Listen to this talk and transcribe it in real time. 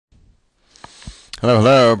Hello,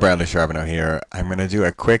 hello, Bradley Charbonneau here. I'm going to do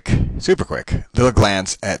a quick, super quick, little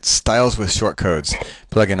glance at Styles with Shortcodes,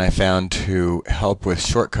 plugin I found to help with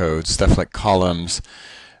shortcodes, stuff like columns,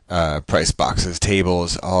 price boxes,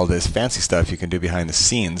 tables, all this fancy stuff you can do behind the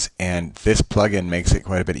scenes, and this plugin makes it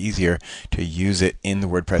quite a bit easier to use it in the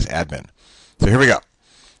WordPress admin. So here we go.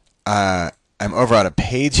 I'm over on a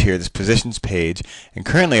page here, this positions page, and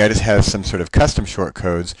currently I just have some sort of custom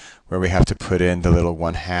shortcodes where we have to put in the little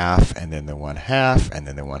 1/2 and then the 1/2 and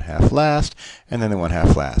then the 1/2 last and then the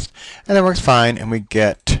 1/2 last. And that works fine, and we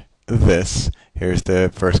get this. Here's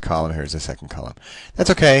the first column, here's the second column.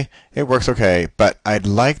 That's okay, it works okay, but I'd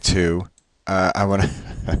like to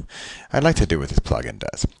I'd like to do what this plugin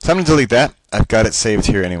does. So I'm going to delete that. I've got it saved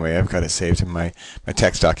here anyway. I've got it saved in my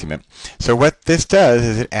text document. So what this does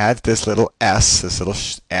is it adds this little S, this little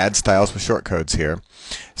add styles with shortcodes here.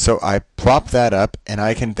 So I plop that up, and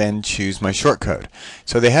I can then choose my shortcode.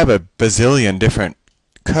 So they have a bazillion different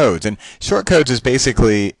codes, and shortcodes is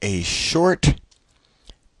basically a short,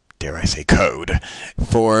 dare I say, code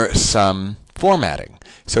for some formatting.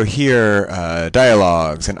 So here,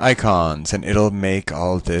 dialogues and icons, and it'll make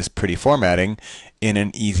all this pretty formatting in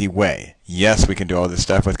an easy way. Yes, we can do all this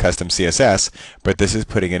stuff with custom CSS, but this is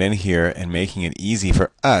putting it in here and making it easy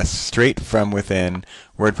for us straight from within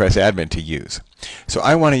WordPress admin to use. So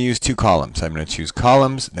I want to use 2 columns. I'm going to choose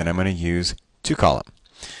columns, then I'm going to use 2 column.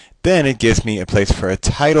 Then it gives me a place for a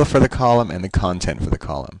title for the column and the content for the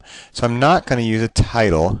column. So I'm not going to use a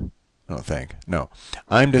title. I don't think. No.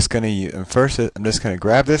 I'm just going to use, first I'm just going to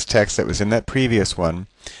grab this text that was in that previous one.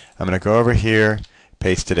 I'm going to go over here,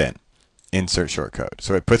 paste it in. Insert shortcode.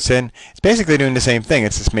 So it puts in, it's basically doing the same thing,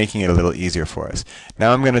 it's just making it a little easier for us.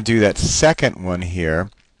 Now I'm going to do that second one here,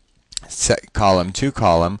 column, 2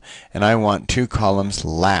 column, and I want 2 columns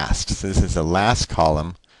last. So this is the last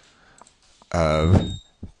column of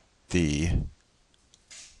the,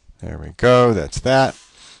 there we go, that's that.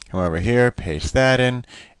 Come over here, paste that in,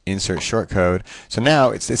 insert shortcode. So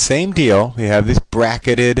now it's the same deal. We have this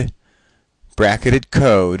bracketed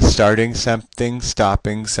code, starting something,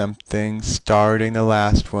 stopping something, starting the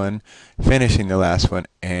last one, finishing the last one,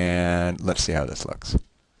 and let's see how this looks.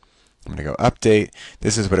 I'm going to go update.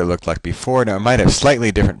 This is what it looked like before. Now it might have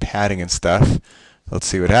slightly different padding and stuff. Let's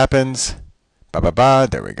see what happens.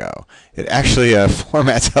 There we go. It actually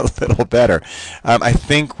formats a little better. I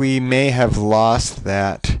think we may have lost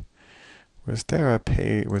that. Was there a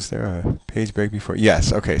page break before?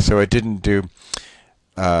 Yes. Okay. So it didn't do.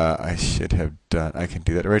 I should have done. I can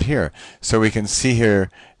do that right here. So we can see here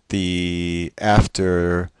the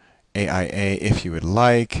after AIA if you would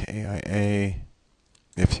like. AIA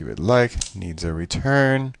if you would like needs a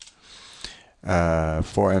return. 4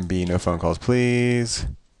 MB, no phone calls, please.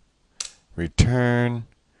 Return.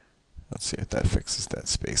 Let's see if that fixes that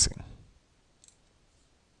spacing.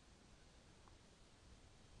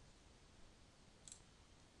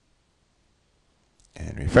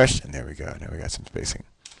 And refresh, and there we go. Now we got some spacing.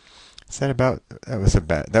 Is that about? That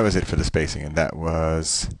was it for the spacing, and that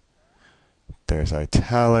was. There's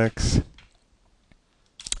italics.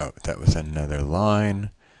 Oh, that was another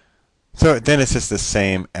line. So then it's just the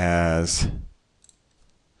same as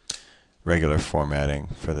regular formatting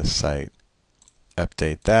for the site.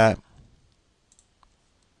 Update that.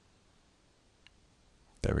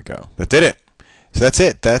 There we go. That did it. So that's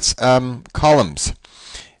it. That's columns.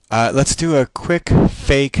 Let's do a quick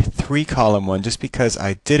fake 3 column one just because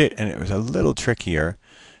I did it and it was a little trickier.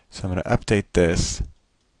 So I'm going to update this.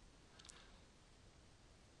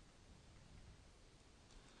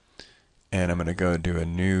 And I'm going to go do a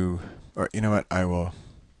new, or you know what, I'm going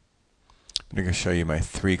to go show you my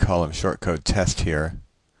 3 column shortcode test here.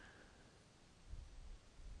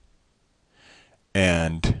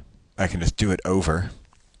 And I can just do it over.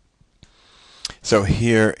 So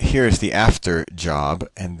here's the after job,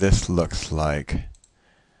 and this looks like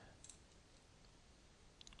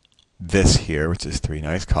this here, which is 3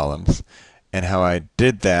 nice columns. And how I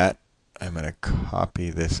did that, I'm going to copy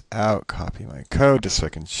this out, copy my code, just so I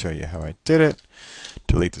can show you how I did it.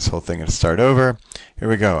 Delete this whole thing and start over. Here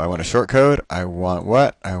we go. I want a shortcode. I want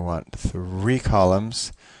what? I want 3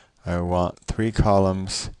 columns. I want 3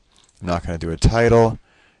 columns. I'm not going to do a title.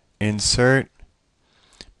 Insert.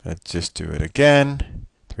 Let's just do it again.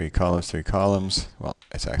 3 columns, 3 columns. Well,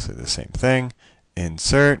 it's actually the same thing.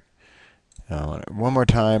 Insert. I want it one more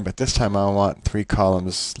time, but this time I want 3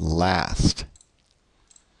 columns last.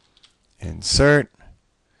 Insert.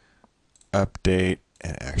 Update.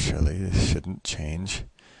 And actually, this shouldn't change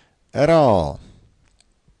at all.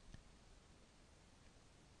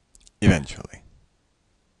 Eventually.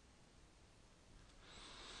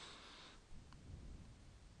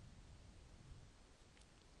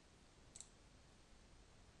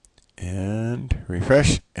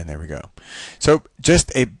 refresh, and there we go. So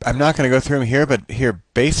I'm not going to go through them here, but here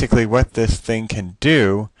basically what this thing can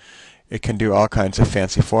do, it can do all kinds of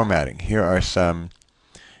fancy formatting. Here are some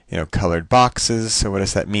colored boxes. So what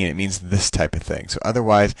does that mean? It means this type of thing. So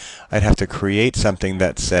otherwise, I'd have to create something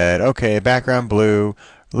that said, okay, background blue,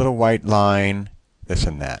 a little white line, this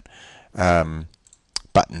and that.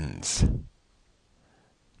 Buttons.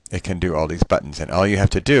 It can do all these buttons, and all you have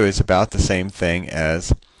to do is about the same thing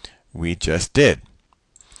as we just did.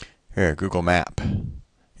 Here, Google Map.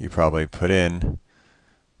 You probably put in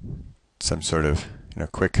some sort of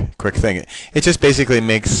quick thing. It just basically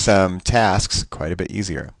makes some tasks quite a bit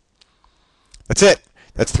easier. That's it.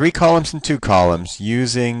 That's 3 columns and 2 columns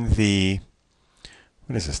using the,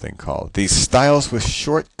 what is this thing called? The Styles with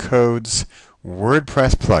Shortcodes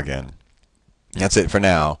WordPress plugin. That's it for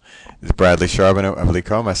now. This is Bradley Charbonneau of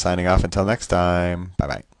Lycoma signing off until next time.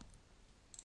 Bye-bye.